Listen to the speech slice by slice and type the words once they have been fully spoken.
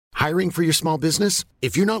Hiring for your small business?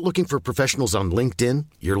 If you're not looking for professionals on LinkedIn,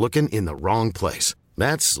 you're looking in the wrong place.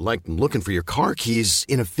 That's like looking for your car keys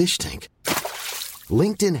in a fish tank.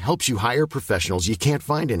 LinkedIn helps you hire professionals you can't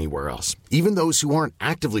find anywhere else, even those who aren't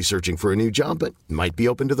actively searching for a new job but might be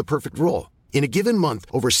open to the perfect role. In a given month,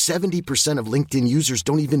 over 70% of LinkedIn users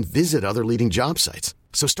don't even visit other leading job sites.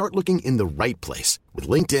 So start looking in the right place. With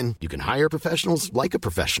LinkedIn, you can hire professionals like a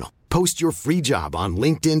professional. Post your free job on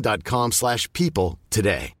linkedin.com/people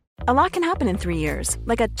today. A lot can happen in 3 years,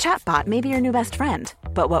 like a chatbot may be your new best friend.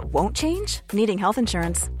 But what won't change? Needing health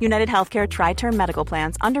insurance. United Healthcare Tri-Term Medical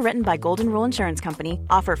Plans, underwritten by Golden Rule Insurance Company,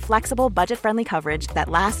 offer flexible, budget-friendly coverage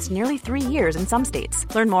that lasts nearly 3 years in some states.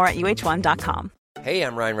 Learn more at uh1.com. Hey,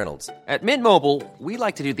 I'm Ryan Reynolds. At Mint Mobile, we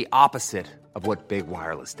like to do the opposite of what Big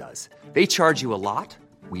Wireless does. They charge you a lot,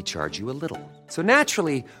 we charge you a little. So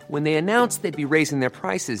naturally, when they announced they'd be raising their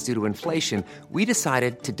prices due to inflation, we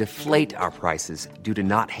decided to deflate our prices due to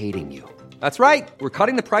not hating you. That's right. We're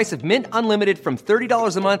cutting the price of Mint Unlimited from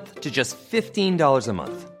 $30 a month to just $15 a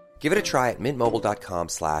month. Give it a try at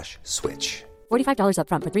mintmobile.com/switch. $45 up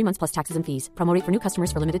front for 3 months plus taxes and fees. Promo rate for new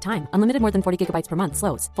customers for limited time. Unlimited more than 40 gigabytes per month.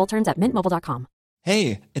 Slows full terms at mintmobile.com.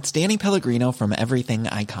 Hey, it's Danny Pellegrino from Everything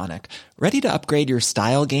Iconic. Ready to upgrade your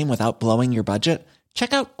style game without blowing your budget?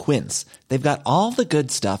 Check out Quince. They've got all the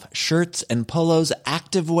good stuff, shirts and polos,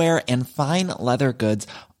 activewear, and fine leather goods,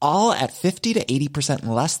 all at 50 to 80%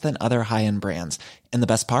 less than other high-end brands. And the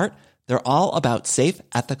best part? They're all about safe,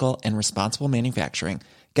 ethical, and responsible manufacturing.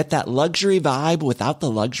 Get that luxury vibe without the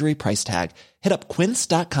luxury price tag. Hit up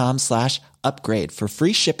quince.com/upgrade for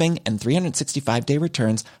free shipping and 365-day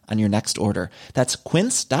returns on your next order. That's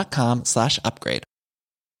quince.com/upgrade.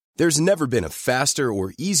 There's never been a faster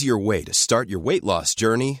or easier way to start your weight loss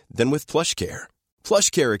journey than with PlushCare.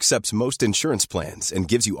 PlushCare accepts most insurance plans and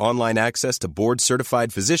gives you online access to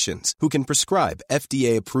board-certified physicians who can prescribe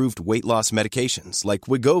FDA-approved weight loss medications like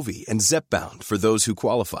Wegovy and Zepbound for those who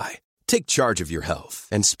qualify. Take charge of your health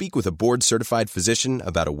and speak with a board-certified physician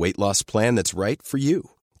about a weight loss plan that's right for you.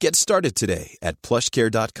 Get started today at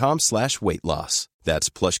plushcare.com/weight loss. That's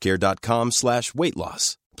plushcare.com/weight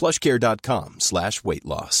loss. plushcare.com/weight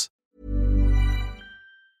loss.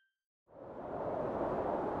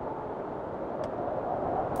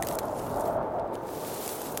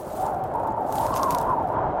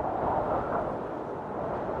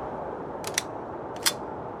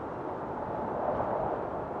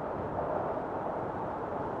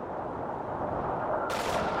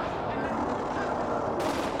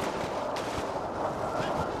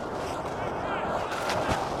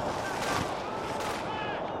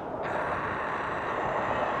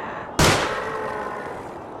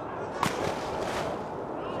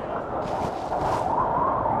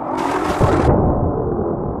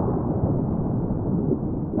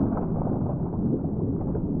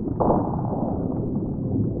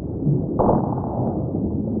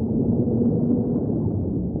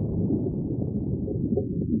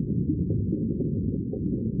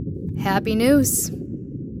 Happy news!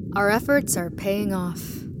 Our efforts are paying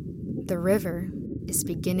off. The river is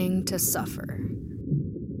beginning to suffer.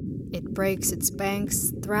 It breaks its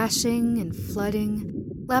banks, thrashing and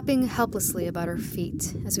flooding, lapping helplessly about our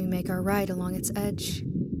feet as we make our ride along its edge.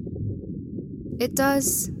 It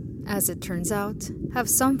does, as it turns out, have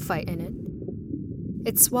some fight in it.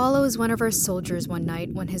 It swallows one of our soldiers one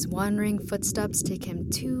night when his wandering footsteps take him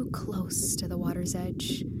too close to the water's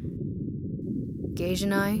edge. Gage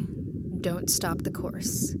and I don't stop the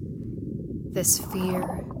course. This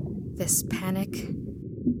fear, this panic,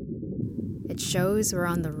 it shows we're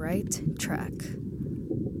on the right track.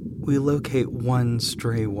 We locate one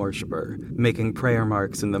stray worshiper, making prayer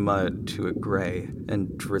marks in the mud to a gray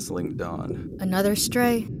and drizzling dawn. Another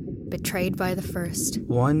stray, betrayed by the first.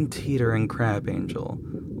 One teetering crab angel,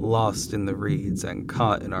 lost in the reeds and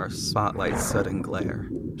caught in our spotlight's sudden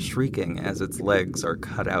glare, shrieking as its legs are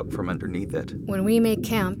cut out from underneath it. When we make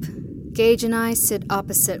camp, Gage and I sit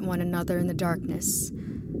opposite one another in the darkness,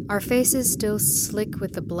 our faces still slick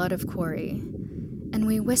with the blood of quarry, and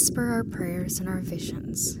we whisper our prayers and our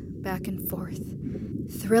visions back and forth,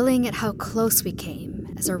 thrilling at how close we came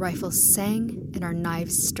as our rifles sang and our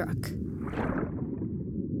knives struck.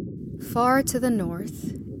 Far to the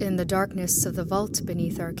north, in the darkness of the vault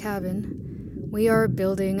beneath our cabin, we are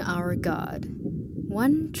building our god,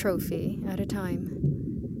 one trophy at a time.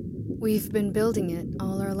 We've been building it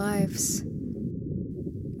all our lives.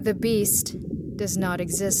 The beast does not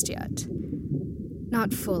exist yet.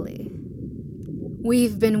 Not fully.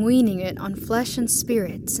 We've been weaning it on flesh and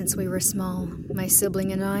spirit since we were small, my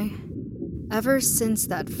sibling and I. Ever since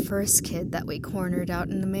that first kid that we cornered out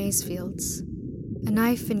in the maize fields. A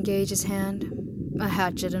knife in Gage's hand, a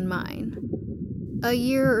hatchet in mine. A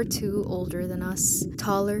year or two older than us,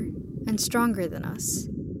 taller and stronger than us.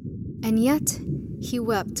 And yet, he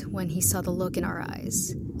wept when he saw the look in our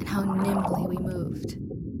eyes and how nimbly we moved.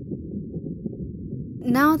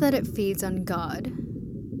 Now that it feeds on God,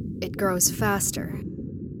 it grows faster.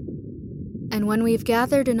 And when we've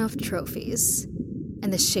gathered enough trophies,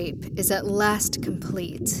 and the shape is at last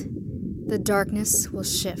complete, the darkness will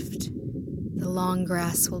shift, the long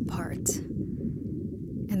grass will part,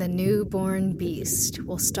 and the newborn beast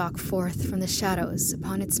will stalk forth from the shadows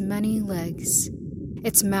upon its many legs,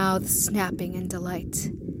 its mouth snapping in delight.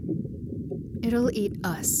 It'll eat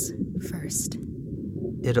us first.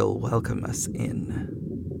 It'll welcome us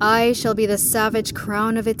in. I shall be the savage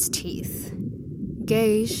crown of its teeth.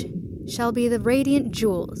 Gage shall be the radiant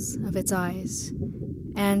jewels of its eyes.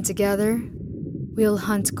 And together, we'll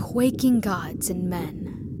hunt quaking gods and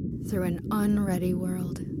men through an unready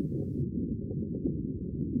world.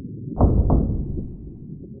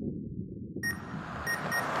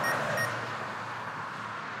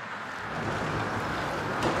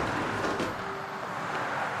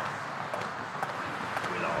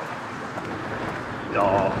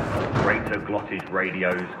 Star of Greater Glotted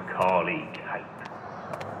Radio's Carly Cape.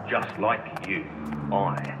 Just like you,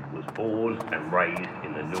 I was born and raised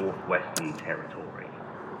in the Northwestern Territory.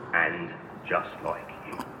 And just like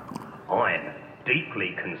you, I am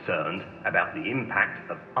deeply concerned about the impact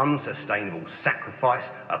of unsustainable sacrifice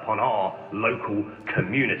upon our local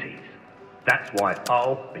communities. That's why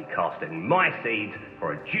I'll be casting my seeds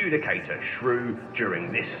for Adjudicator Shrew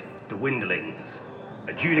during this dwindling.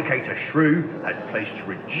 Adjudicator Shrew has pledged to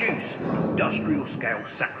reduce industrial scale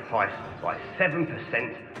sacrifice by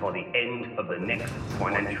 7% by the end of the next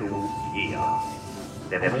financial year.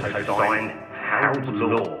 They've also signed Harold's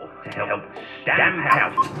Law to help stamp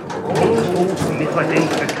out wrongful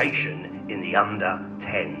misidentification in the under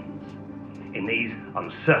 10s. In these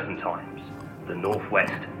uncertain times, the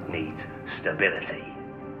Northwest needs stability.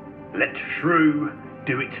 Let Shrew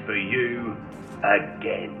do it for you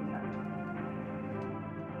again.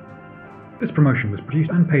 This promotion was produced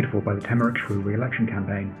and paid for by the Temeric Shrew re-election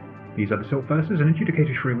campaign. These are the Siltverses, and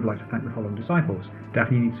Adjudicator Shrew would like to thank the following disciples: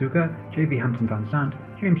 Daphne Nitsuka, J.V. Hampton Van Sant,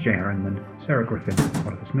 James J. Ehrenman, Sarah Griffin,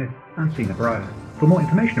 Oliver Smith, and Sina Breyer. For more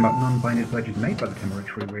information about non-binding pledges made by the Temeric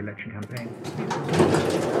Shrew re-election campaign...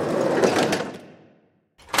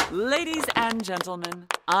 Ladies and gentlemen,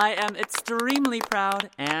 I am extremely proud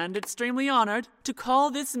and extremely honored to call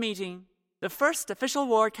this meeting the first official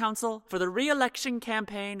war council for the re-election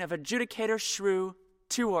campaign of Adjudicator Shrew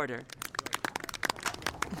to order.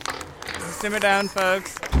 Simmer down,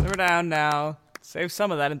 folks. Simmer down now. Save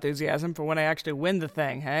some of that enthusiasm for when I actually win the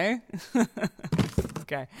thing, hey?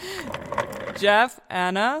 Okay. Jeff,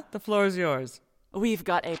 Anna, the floor is yours. We've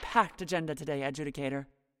got a packed agenda today, Adjudicator.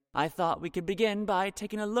 I thought we could begin by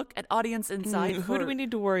taking a look at audience insight. Who do we need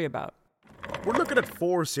to worry about? We're looking at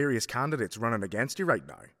 4 serious candidates running against you right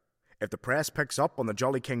now. If the press picks up on the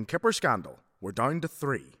Jolly King Kipper scandal, we're down to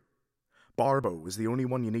 3. Barbo is the only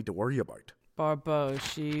one you need to worry about. Barbo,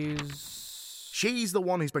 she's the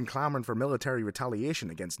one who's been clamouring for military retaliation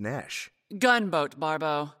against Nesh. Gunboat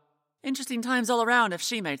Barbo. Interesting times all around if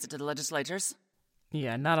she makes it to the legislatures.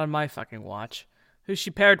 Yeah, not on my fucking watch. Who's she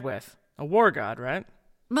paired with? A war god, right?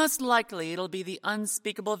 Most likely it'll be the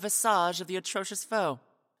unspeakable visage of the atrocious foe.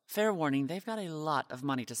 Fair warning, they've got a lot of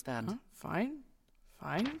money to spend. Huh? Fine.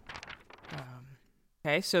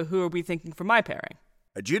 Okay, so who are we thinking for my pairing?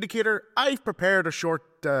 Adjudicator, I've prepared a short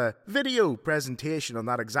video presentation on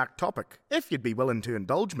that exact topic, if you'd be willing to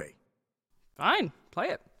indulge me. Fine, play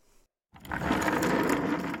it.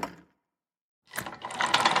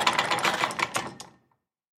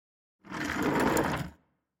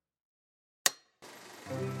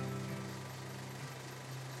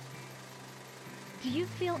 Do you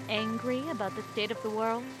feel angry about the state of the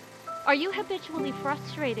world? Are you habitually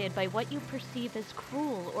frustrated by what you perceive as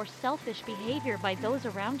cruel or selfish behavior by those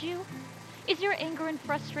around you? Is your anger and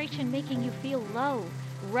frustration making you feel low,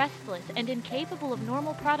 restless, and incapable of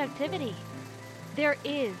normal productivity? There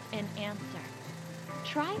is an answer.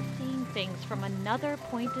 Try seeing things from another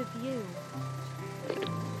point of view.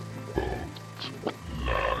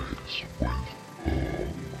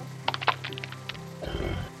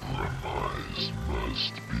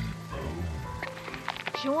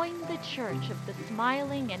 Join the Church of the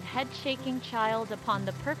Smiling and Head-Shaking Child upon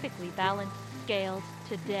the Perfectly Balanced Scales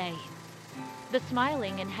today. The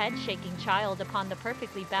Smiling and Head-Shaking Child upon the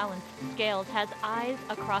Perfectly Balanced Scales has eyes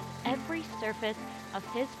across every surface of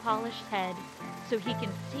his polished head, so he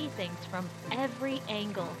can see things from every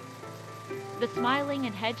angle. The smiling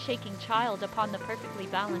and head-shaking child upon the perfectly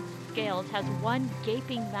balanced scales has one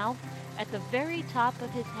gaping mouth at the very top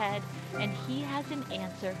of his head, and he has an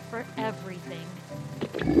answer for everything.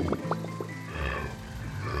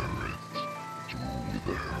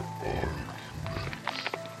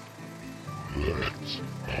 Let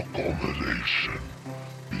accommodation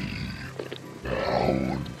be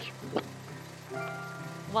bound.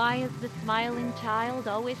 Why is the smiling child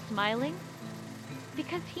always smiling?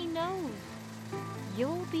 Because he knows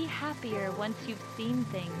you'll be happier once you've seen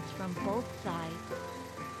things from both sides.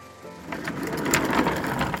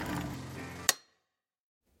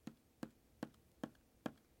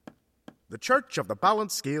 The Church of the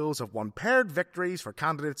Balanced Scales have won paired victories for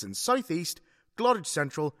candidates in South East, Gloddage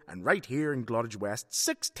Central, and right here in Gloddage West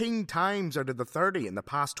 16 times out of the 30 in the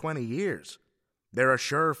past 20 years. They're a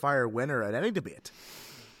surefire winner at any debate.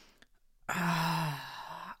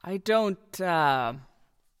 I don't,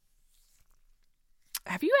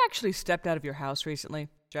 Have you actually stepped out of your house recently,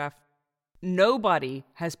 Jeff? Nobody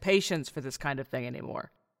has patience for this kind of thing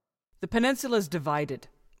anymore. The peninsula's divided.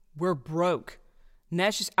 We're broke.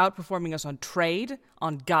 Nesh is outperforming us on trade,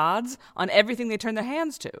 on gods, on everything they turn their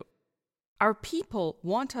hands to. Our people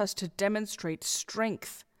want us to demonstrate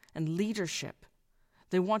strength and leadership.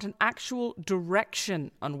 They want an actual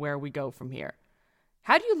direction on where we go from here.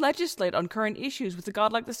 How do you legislate on current issues with a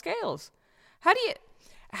god like the Scales? How do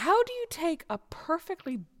you take a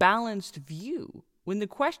perfectly balanced view when the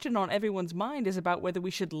question on everyone's mind is about whether we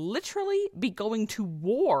should literally be going to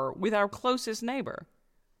war with our closest neighbor?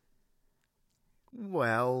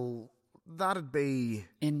 Well, that'd be...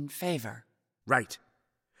 In favor. Right.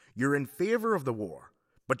 You're in favour of the war,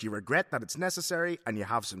 but you regret that it's necessary and you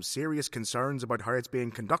have some serious concerns about how it's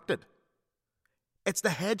being conducted. It's the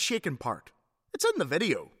head-shaking part. It's in the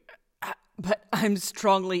video. But I'm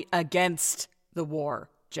strongly against the war,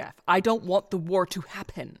 Jeff. I don't want the war to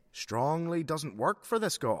happen. Strongly doesn't work for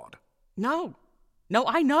this god. No,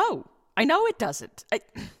 I know. I know it doesn't.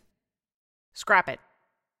 Scrap it.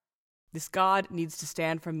 This god needs to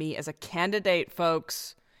stand for me as a candidate,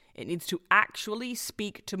 folks. It needs to actually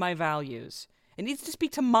speak to my values. It needs to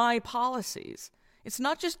speak to my policies. It's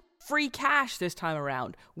not just free cash this time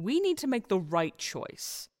around. We need to make the right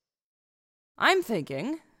choice. I'm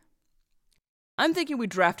thinking we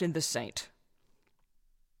draft in the Saint.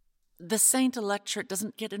 The Saint electorate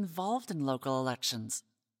doesn't get involved in local elections.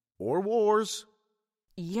 Or wars.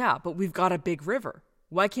 Yeah, but we've got a big river.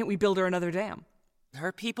 Why can't we build her another dam?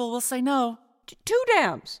 Her people will say no. 2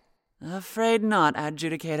 dams! Afraid not,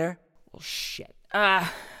 adjudicator. Well, shit.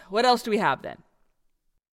 What else do we have then?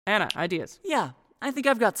 Anna, ideas? Yeah, I think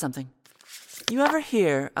I've got something. You ever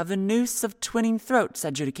hear of the noose of twinning throats,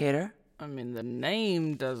 adjudicator? I mean, the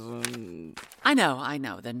name doesn't... I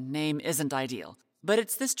know, the name isn't ideal. But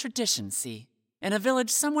it's this tradition, see? In a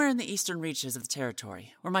village somewhere in the eastern reaches of the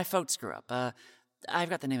territory, where my folks grew up. I've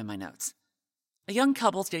got the name in my notes. A young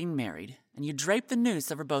couple's getting married, and you drape the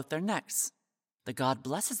noose over both their necks. The god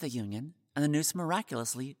blesses the union, and the noose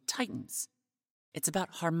miraculously tightens. It's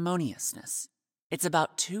about harmoniousness. It's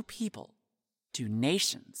about 2 people, 2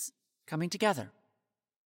 nations, coming together.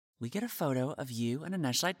 We get a photo of you and a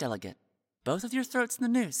Neshite delegate, both with your throats in the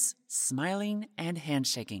noose, smiling and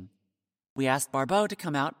handshaking. We asked Barbeau to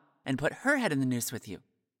come out and put her head in the noose with you.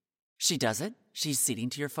 She does it. She's ceding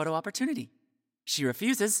to your photo opportunity. She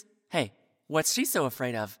refuses. Hey, what's she so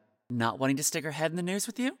afraid of? Not wanting to stick her head in the noose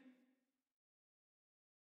with you?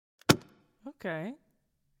 Okay.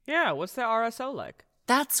 Yeah, what's the RSO like?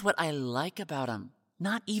 That's what I like about them.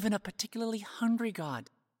 Not even a particularly hungry god.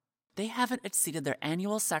 They haven't exceeded their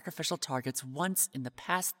annual sacrificial targets once in the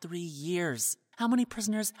past 3 years. How many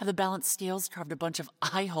prisoners have the balanced scales carved a bunch of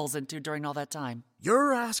eye holes into during all that time?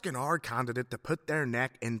 You're asking our candidate to put their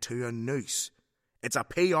neck into a noose. It's a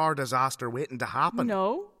PR disaster waiting to happen.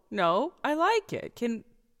 No, I like it.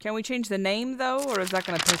 Can we change the name, though, or is that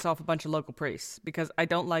going to piss off a bunch of local priests? Because I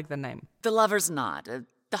don't like the name. The lover's knot.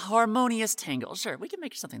 The harmonious tangle. Sure, we can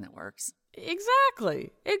make something that works.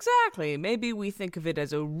 Exactly. Maybe we think of it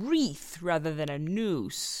as a wreath rather than a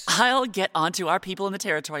noose. I'll get onto our people in the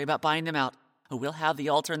territory about buying them out. We'll have the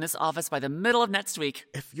altar in this office by the middle of next week.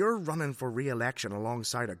 If you're running for re-election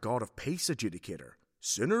alongside a god of peace adjudicator,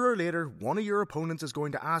 sooner or later, one of your opponents is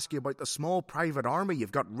going to ask you about the small private army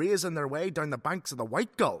you've got raising their way down the banks of the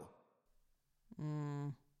White Gull.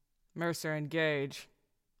 Mercer and Gage.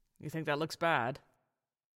 You think that looks bad?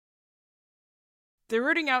 They're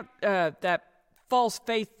rooting out that false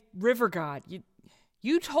faith river god.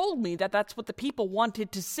 You told me that that's what the people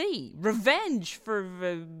wanted to see. Revenge for...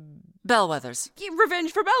 Bellwethers.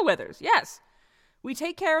 Revenge for Bellwethers, yes. We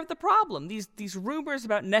take care of the problem. These rumors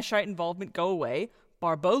about Neshite involvement go away.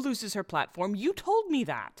 Barbeau loses her platform. You told me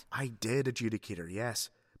that. I did, Adjudicator, yes.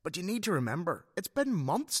 But you need to remember, it's been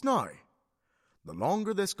months now. The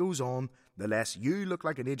longer this goes on, the less you look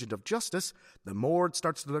like an agent of justice, the more it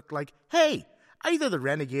starts to look like, hey, either the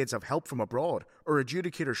renegades have help from abroad, or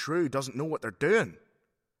Adjudicator Shrew doesn't know what they're doing.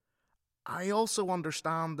 I also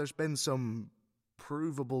understand there's been some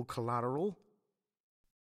provable collateral.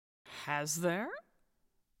 Has there?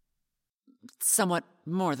 Somewhat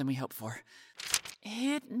more than we hoped for.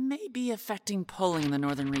 It may be affecting polling in the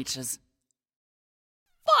northern reaches.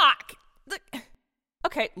 Fuck!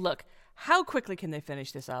 Okay, look. How quickly can they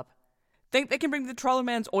finish this up? Think they can bring the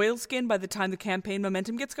Trawlerman's oil skin by the time the campaign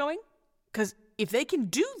momentum gets going? Because if they can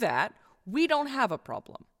do that, we don't have a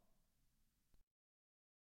problem.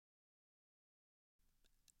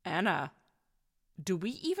 Anna, do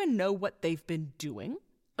we even know what they've been doing?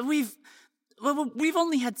 We've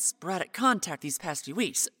only had sporadic contact these past few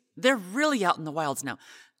weeks. They're really out in the wilds now.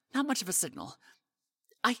 Not much of a signal.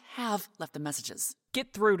 I have left the messages.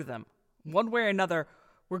 Get through to them. One way or another,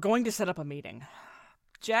 we're going to set up a meeting.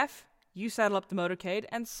 Jeff, you saddle up the motorcade,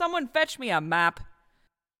 and someone fetch me a map.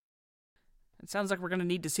 It sounds like we're going to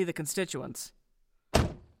need to see the constituents.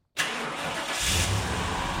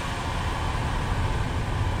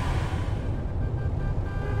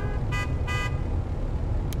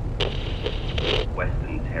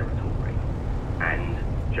 Western Territory. And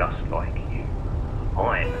just like you,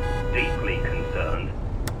 I'm deeply concerned.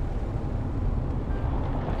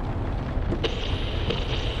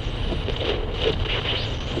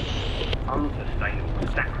 Unsustainable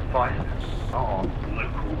sacrifice are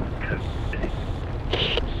local communities.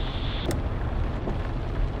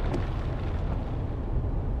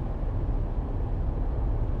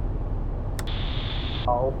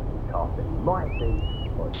 I'll be casting my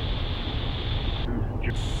seed for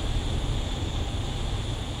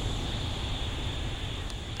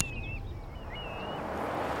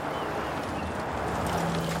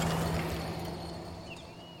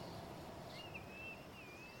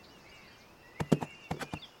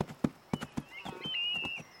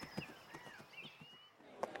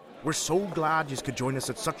We're so glad you could join us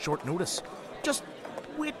at such short notice. Just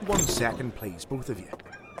wait 1 second, please, both of you.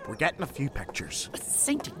 We're getting a few pictures.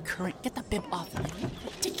 Sainted current, get the bib off of me.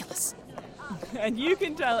 Ridiculous. And you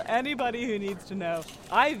can tell anybody who needs to know,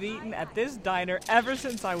 I've eaten at this diner ever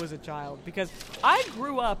since I was a child, because I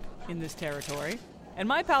grew up in this territory, and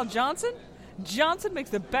my pal Johnson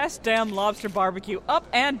makes the best damn lobster barbecue up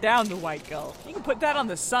and down the White Gull. You can put that on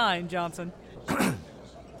the sign, Johnson.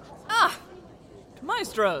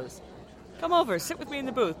 Maestros, come over, sit with me in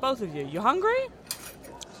the booth, both of you. You hungry?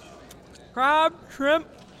 Crab, shrimp,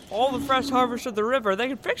 all the fresh harvest of the river. They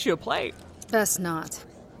can fix you a plate. Best not.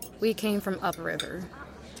 We came from upriver.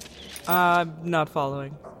 I'm not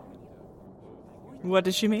following. What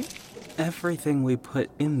does she mean? Everything we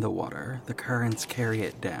put in the water, the currents carry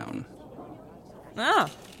it down. Ah.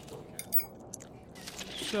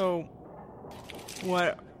 So,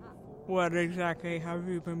 what exactly have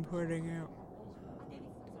you been putting out?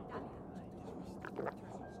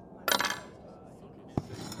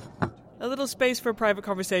 A little space for a private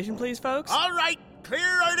conversation, please, folks. All right,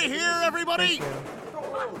 clear out of here, everybody!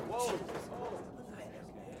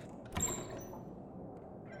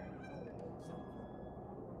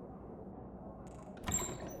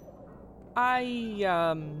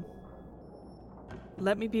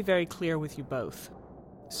 Let me be very clear with you both,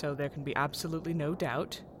 so there can be absolutely no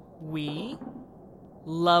doubt. We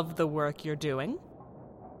love the work you're doing,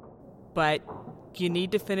 but you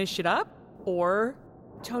need to finish it up or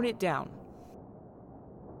tone it down.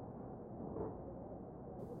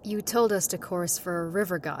 You told us to course for a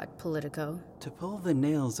river god, Politico. To pull the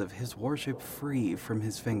nails of his worship free from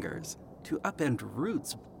his fingers, to upend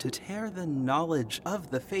roots, to tear the knowledge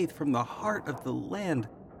of the faith from the heart of the land.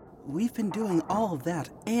 We've been doing all of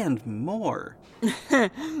that and more.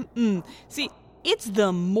 See, it's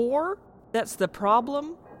the more that's the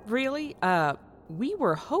problem, really. We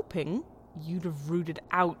were hoping you'd have rooted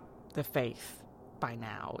out the faith by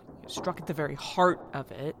now, struck at the very heart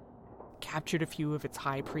of it, captured a few of its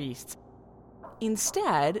high priests.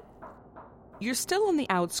 Instead, you're still on the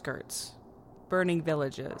outskirts, burning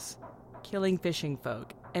villages, killing fishing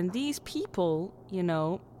folk. And these people,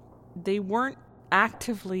 they weren't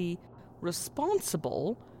actively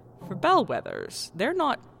responsible for bellwethers. They're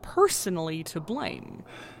not personally to blame.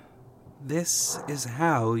 This is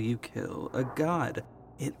how you kill a god.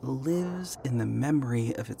 It lives in the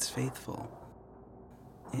memory of its faithful.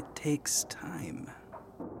 It takes time.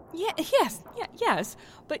 Yes,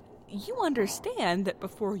 but you understand that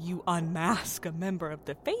before you unmask a member of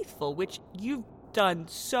the faithful, which you've done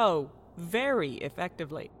so very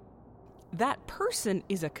effectively, that person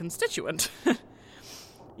is a constituent.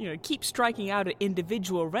 Keep striking out at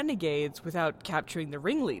individual renegades without capturing the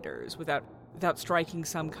ringleaders, without striking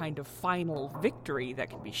some kind of final victory that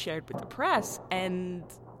can be shared with the press, and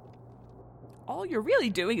all you're really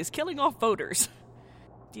doing is killing off voters.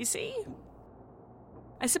 Do you see?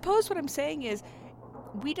 I suppose what I'm saying is,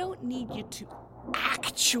 we don't need you to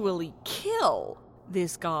actually kill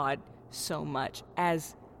this god so much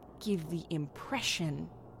as give the impression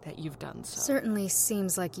that you've done so. Certainly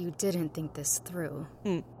seems like you didn't think this through.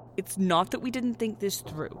 It's not that we didn't think this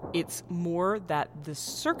through. It's more that the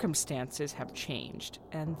circumstances have changed,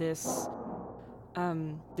 and this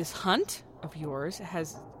hunt of yours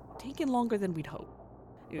has taken longer than we'd hoped.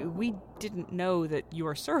 We didn't know that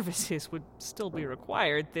your services would still be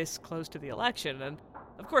required this close to the election, and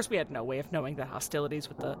of course we had no way of knowing that hostilities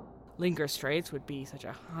with the Linger Straits would be such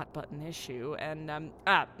a hot-button issue, and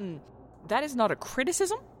that is not a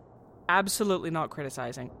criticism. Absolutely not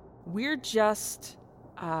criticizing. We're just,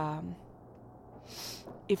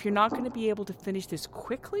 if you're not going to be able to finish this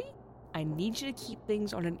quickly, I need you to keep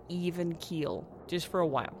things on an even keel, just for a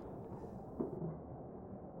while.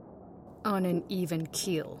 On an even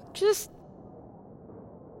keel? Just,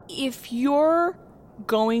 if you're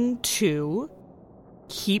going to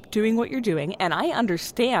keep doing what you're doing, and I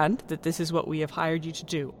understand that this is what we have hired you to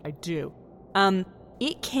do, I do,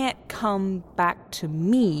 it can't come back to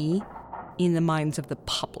me in the minds of the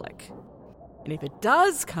public. And if it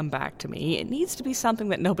does come back to me, it needs to be something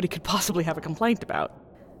that nobody could possibly have a complaint about.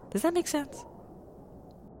 Does that make sense?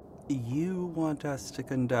 You want us to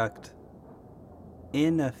conduct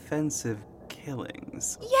inoffensive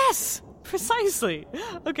killings? Yes! Precisely!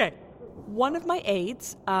 Okay, one of my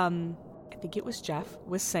aides, I think it was Jeff,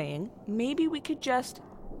 was saying maybe we could just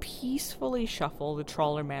peacefully shuffle the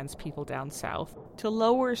Trawlerman's people down south to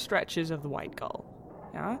lower stretches of the White Gull.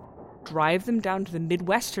 Yeah? Drive them down to the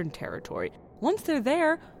Midwestern Territory. Once they're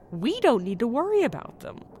there, we don't need to worry about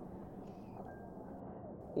them.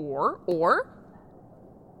 Or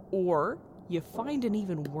you find an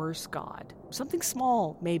even worse god. Something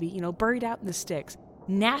small, maybe, buried out in the sticks.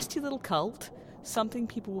 Nasty little cult. Something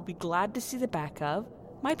people will be glad to see the back of.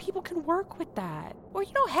 My people can work with that. Or,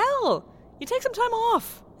 hell, you take some time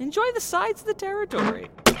off. Enjoy the sides of the territory.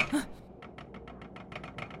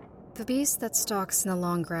 The beast that stalks in the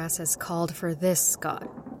long grass has called for this god.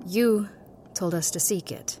 You told us to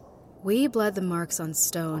seek it. We bled the marks on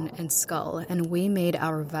stone and skull, and we made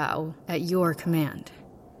our vow at your command.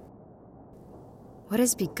 What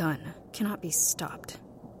has begun cannot be stopped.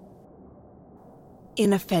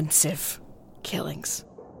 Inoffensive killings.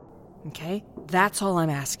 Okay? That's all I'm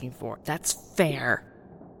asking for. That's fair.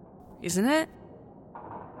 Isn't it?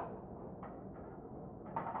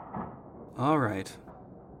 All right.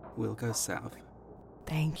 We'll go south.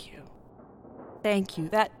 Thank you. Thank you.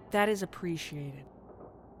 That is appreciated.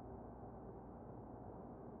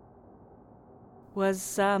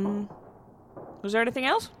 Was there anything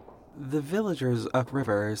else? The villagers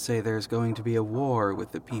upriver say there's going to be a war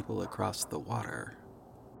with the people across the water.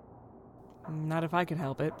 Not if I can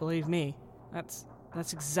help it, believe me. That's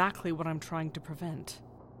exactly what I'm trying to prevent.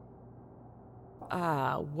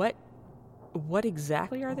 What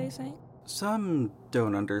exactly are they saying? Some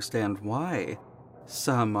don't understand why.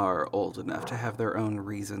 Some are old enough to have their own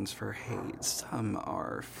reasons for hate. Some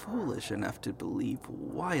are foolish enough to believe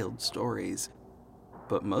wild stories.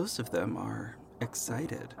 But most of them are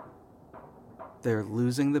excited. They're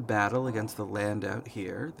losing the battle against the land out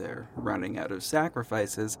here. They're running out of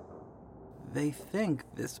sacrifices. They think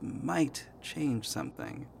this might change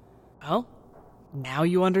something. Well, now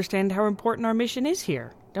you understand how important our mission is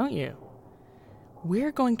here, don't you?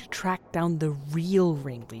 We're going to track down the real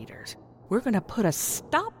ringleaders. We're going to put a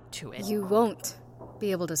stop to it. You won't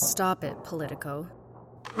be able to stop it, Politico.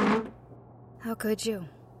 How could you?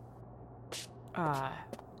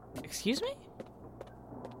 Excuse me?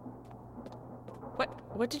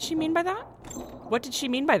 What did she mean by that? What did she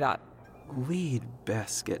mean by that? We'd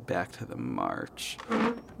best get back to the march.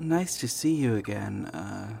 Nice to see you again,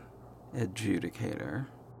 adjudicator.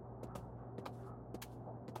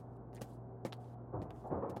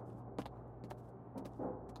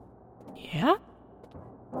 Yeah?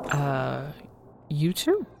 You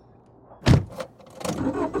too?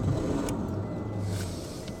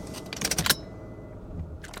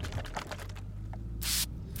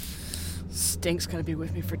 Stink's gonna be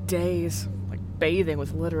with me for days, like bathing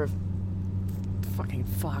with a litter of fucking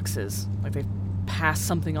foxes. Like they've passed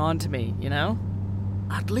something on to me, you know?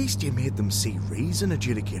 At least you made them see reason,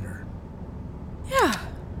 Adjudicator. Yeah,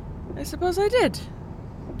 I suppose I did.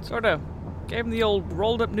 Sort of gave him the old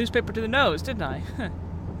rolled-up newspaper to the nose, didn't I?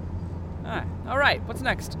 All right, what's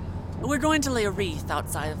next? We're going to lay a wreath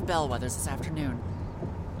outside of Bellwether's this afternoon.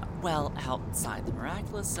 Well, outside the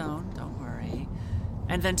miraculous zone, don't worry.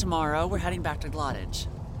 And then tomorrow, we're heading back to Glottage.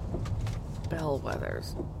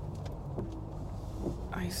 Bellwethers.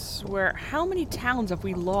 I swear, how many towns have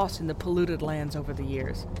we lost in the polluted lands over the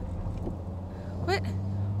years?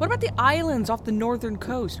 What about the islands off the northern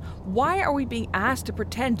coast? Why are we being asked to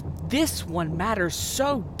pretend this one matters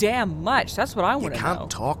so damn much? That's what I want to know. You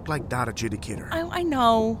can't talk like that, Adjudicator. I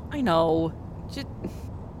know.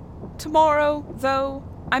 Tomorrow, though,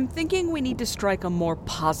 I'm thinking we need to strike a more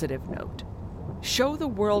positive note. Show the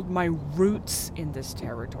world my roots in this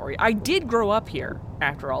territory. I did grow up here,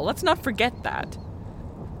 after all. Let's not forget that.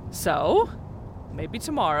 So, maybe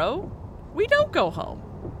tomorrow, we don't go home.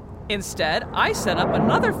 Instead, I set up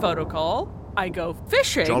another photo call. I go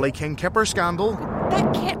fishing. Jolly King Kipper scandal.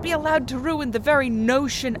 That can't be allowed to ruin the very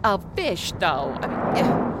notion of fish, though. I mean,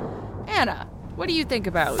 Anna, what do you think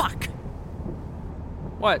about... Fuck!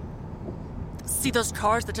 What? See those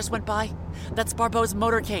cars that just went by? That's Barbeau's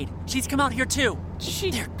motorcade. She's come out here, too.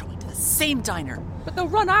 They're going to the same diner. But they'll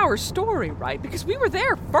run our story, right? Because we were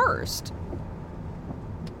there first.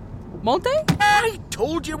 Won't they? I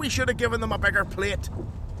told you we should have given them a bigger plate.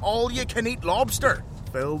 All you can eat lobster.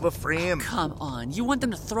 Fill the frame. Come on, you want them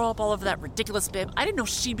to throw up all over that ridiculous bib? I didn't know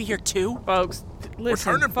she'd be here too. Folks, listen,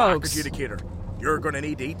 We're turning folks. back, Adjudicator. You're gonna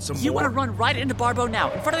need to eat some more. You want to run right into Barbeau now,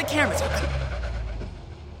 in front of the cameras.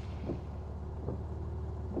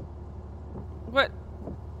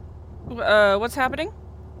 What's happening?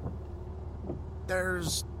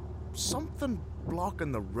 There's something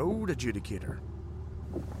blocking the road, Adjudicator.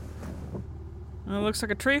 It looks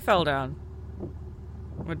like a tree fell down.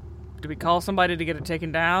 Do we call somebody to get it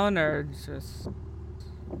taken down, or just...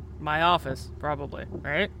 my office, probably,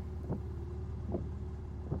 right?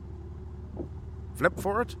 Flip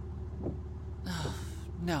for it?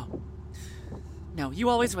 No. No, you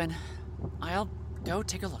always win. I'll go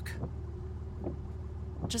take a look.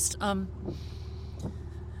 Just,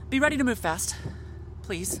 be ready to move fast.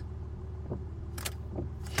 Please.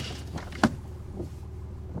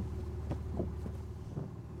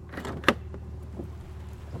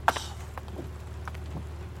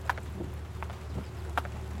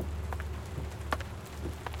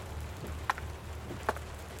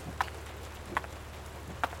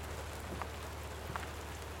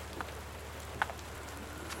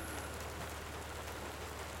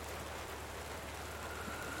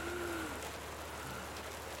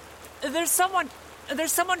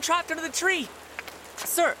 There's someone trapped under the tree.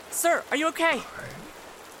 Sir, are you okay?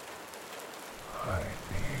 I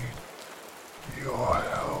need your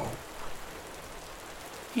help.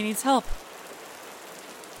 He needs help.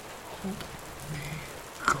 Hold me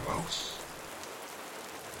close.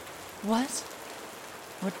 What?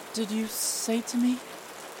 What did you say to me?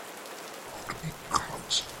 Hold me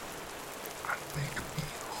close and make me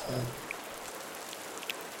whole.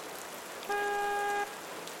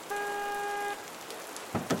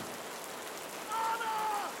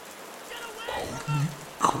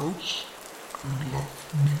 Close and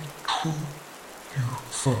love me true, you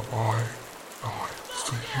for I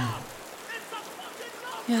for you.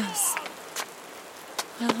 Yes.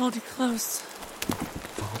 I'll hold you close.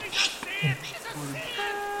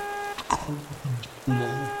 Cold and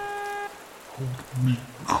blow. Hold me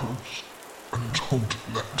close and don't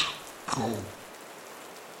let go.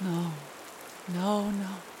 No.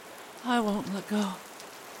 I won't let go.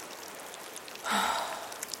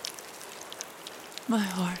 My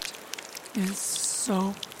heart is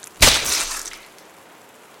so...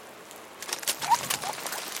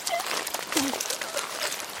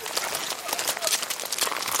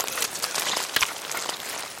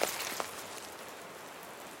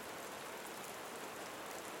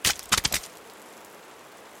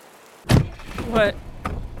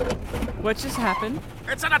 What just happened?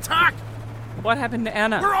 It's an attack! What happened to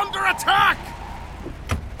Anna? We're under attack!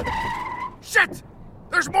 Shit!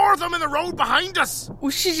 There's more of them in the road behind us!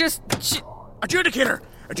 Well, she... Adjudicator,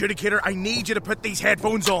 I need you to put these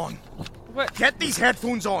headphones on. What? Get these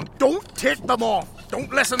headphones on. Don't take them off.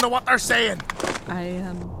 Don't listen to what they're saying.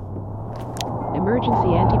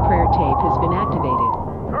 Emergency anti-prayer tape has been activated.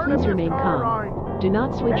 Please remain calm. Do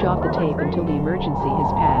not switch off the tape until the emergency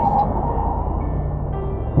has passed.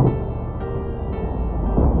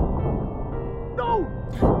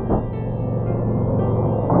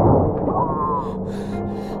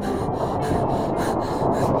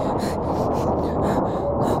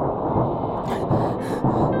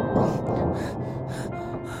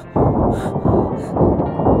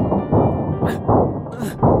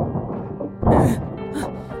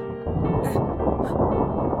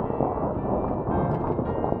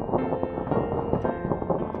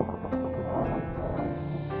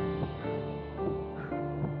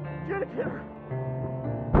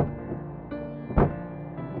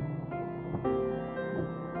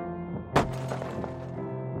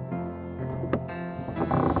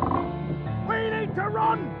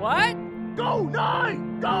 run! What? Go now!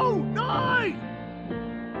 Go now!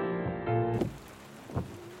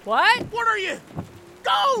 What? What are you?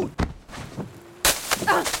 Go!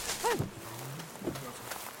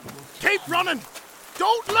 Keep running!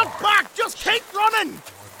 Don't look back! Just keep running!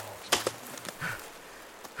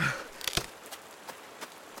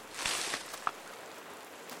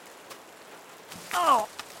 Oh!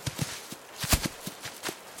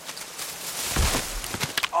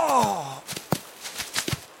 Oh!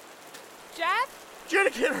 Jeff?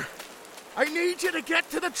 Judicator! I need you to get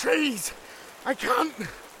to the trees! I can't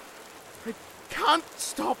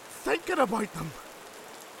stop thinking about them.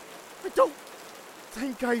 I don't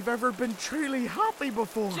think I've ever been truly happy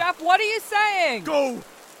before. Jeff, what are you saying? Go!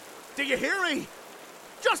 Do you hear me?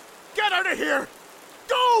 Just get out of here!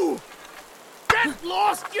 Go! Get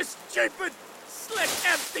lost, you stupid, slick,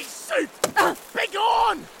 empty suit! Be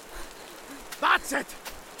gone! That's it!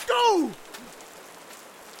 Go!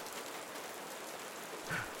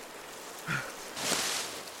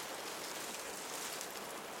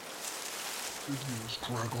 Sidney's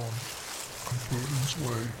dragon and Burden's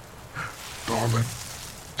way. Darling,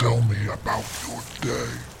 tell me about your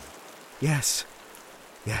day. Yes,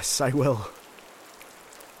 I will.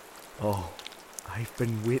 Oh, I've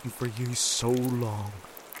been waiting for you so long.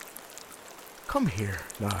 Come here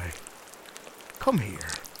now. Come here.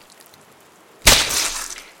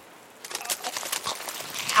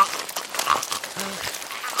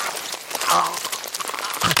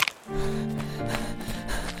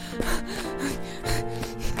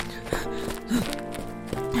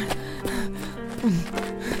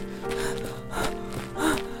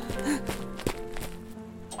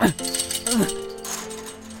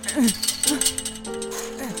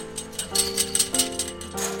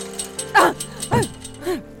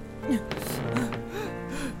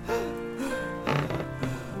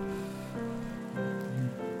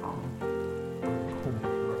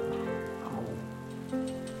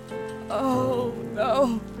 Oh,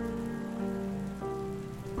 no.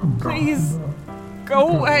 Please, go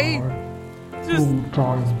away. Just,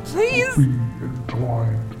 please.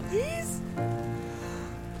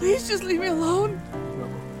 Please just leave me alone.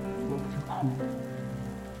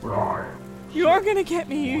 You are gonna get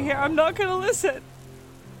me, you hear? I'm not gonna listen.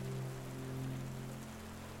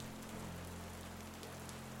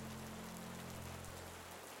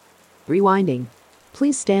 Rewinding.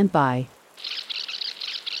 Please stand by.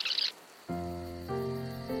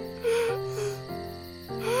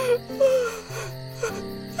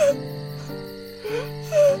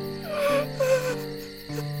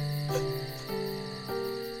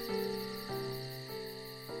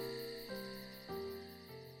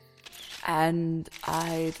 And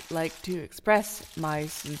I'd like to express my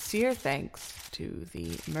sincere thanks to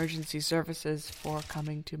the emergency services for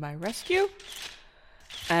coming to my rescue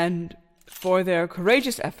and for their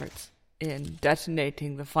courageous efforts in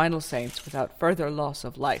detonating the final saints without further loss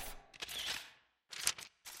of life.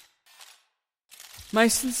 My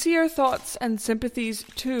sincere thoughts and sympathies,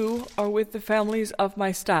 too, are with the families of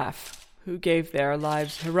my staff, who gave their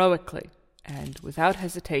lives heroically and without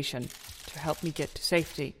hesitation to help me get to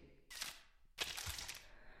safety.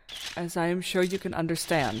 As I am sure you can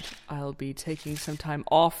understand, I'll be taking some time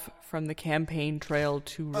off from the campaign trail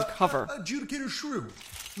to recover. Adjudicator Shrew,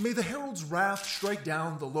 may the Herald's wrath strike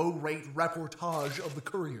down the low-rate reportage of the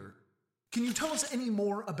Courier. Can you tell us any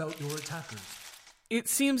more about your attackers? It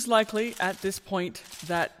seems likely at this point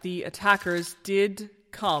that the attackers did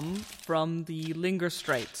come from the Linger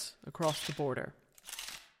Straits across the border.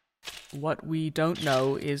 What we don't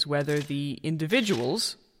know is whether the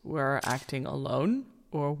individuals were acting alone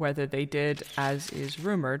or whether they did, as is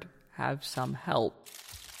rumored, have some help.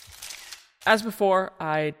 As before,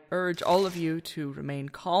 I urge all of you to remain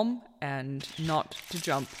calm and not to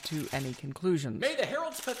jump to any conclusions. May the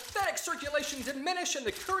Herald's pathetic circulation diminish and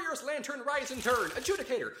the Courier's lantern rise in turn.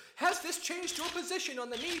 Adjudicator, has this changed your position on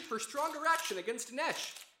the need for stronger action against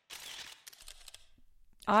Nesh?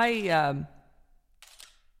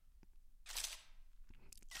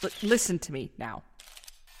 Listen to me now.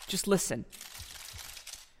 Just listen.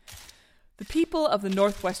 The people of the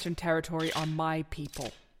Northwestern Territory are my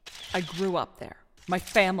people. I grew up there. My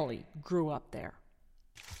family grew up there.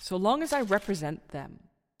 So long as I represent them,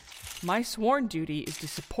 my sworn duty is to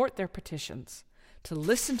support their petitions, to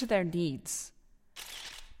listen to their needs,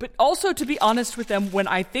 but also to be honest with them when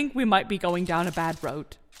I think we might be going down a bad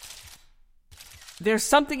road. There's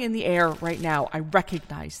something in the air right now. I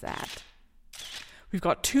recognize that. We've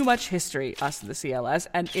got too much history, us in the CLS,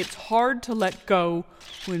 and it's hard to let go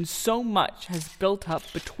when so much has built up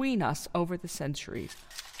between us over the centuries.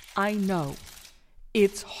 I know.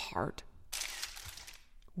 It's hard.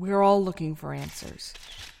 We're all looking for answers.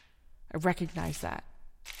 I recognize that.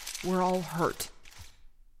 We're all hurt.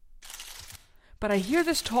 But I hear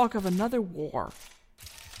this talk of another war.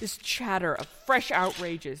 This chatter of fresh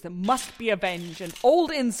outrages that must be avenged and old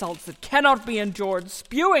insults that cannot be endured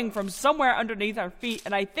spewing from somewhere underneath our feet.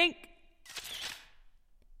 And I think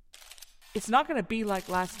it's not going to be like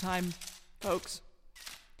last time, folks.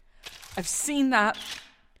 I've seen that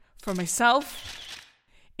for myself.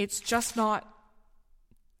 It's just not...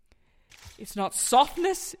 It's not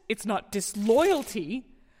softness. It's not disloyalty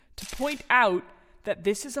to point out that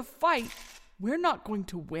this is a fight we're not going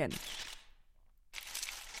to win.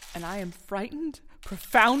 And I am frightened,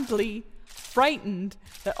 profoundly frightened,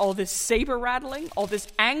 that all this saber rattling, all this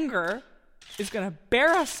anger is going to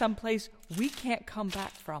bear us someplace we can't come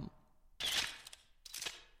back from.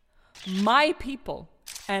 My people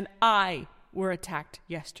and I were attacked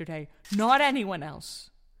yesterday, not anyone else.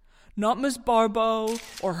 Not Ms. Barbeau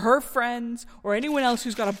or her friends or anyone else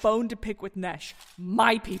who's got a bone to pick with Nesh.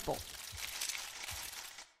 My people.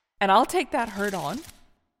 And I'll take that hurt on.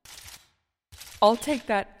 I'll take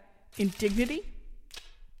that indignity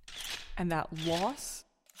and that loss.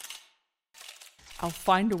 I'll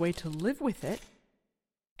find a way to live with it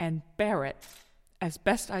and bear it as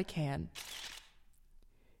best I can.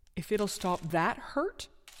 If it'll stop that hurt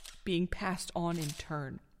being passed on in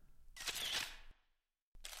turn.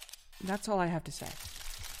 That's all I have to say.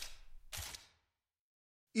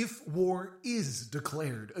 If war is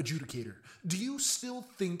declared, Adjudicator, do you still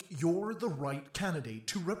think you're the right candidate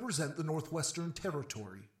to represent the Northwestern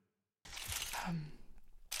Territory?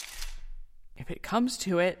 If it comes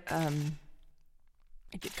to it,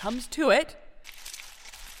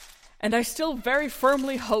 and I still very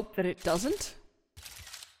firmly hope that it doesn't,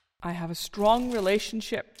 I have a strong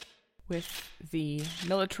relationship with the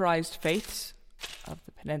militarized faiths of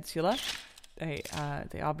the peninsula. They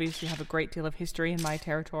obviously have a great deal of history in my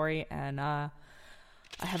territory, and I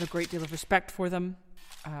have a great deal of respect for them.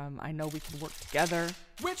 I know we can work together.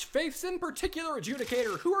 Which faiths in particular,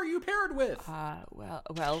 Adjudicator? Who are you paired with?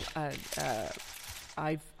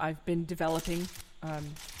 I've been developing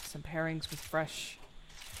some pairings with fresh,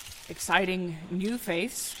 exciting new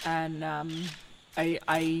faiths, and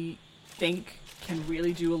I think can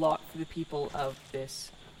really do a lot for the people of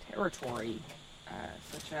this territory,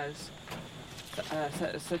 such as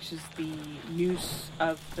the use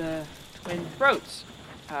of the twin throats.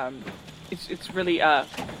 It's really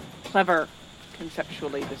clever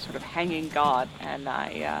conceptually, this sort of hanging god, and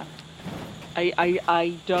I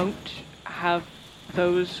don't have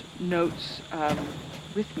those notes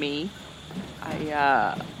with me.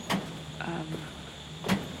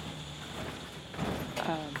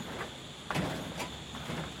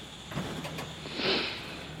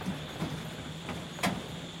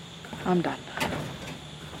 I'm done.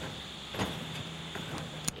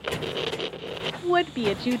 Would-be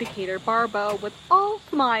Adjudicator Barbeau was all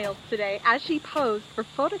smiles today as she posed for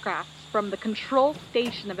photographs from the control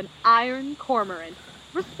station of an iron cormorant,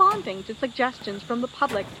 responding to suggestions from the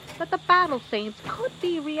public that the Battle Saints could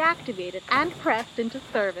be reactivated and pressed into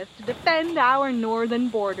service to defend our northern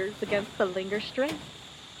borders against the Linger Strait.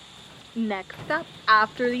 Next up,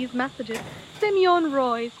 after these messages, Simeon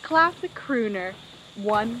Roy's classic crooner,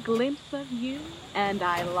 "One glimpse of you, and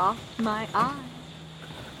I lost my eye."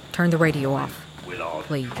 Turn the radio off,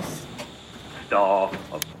 please. Star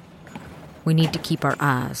of... We need to keep our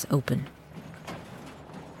eyes open.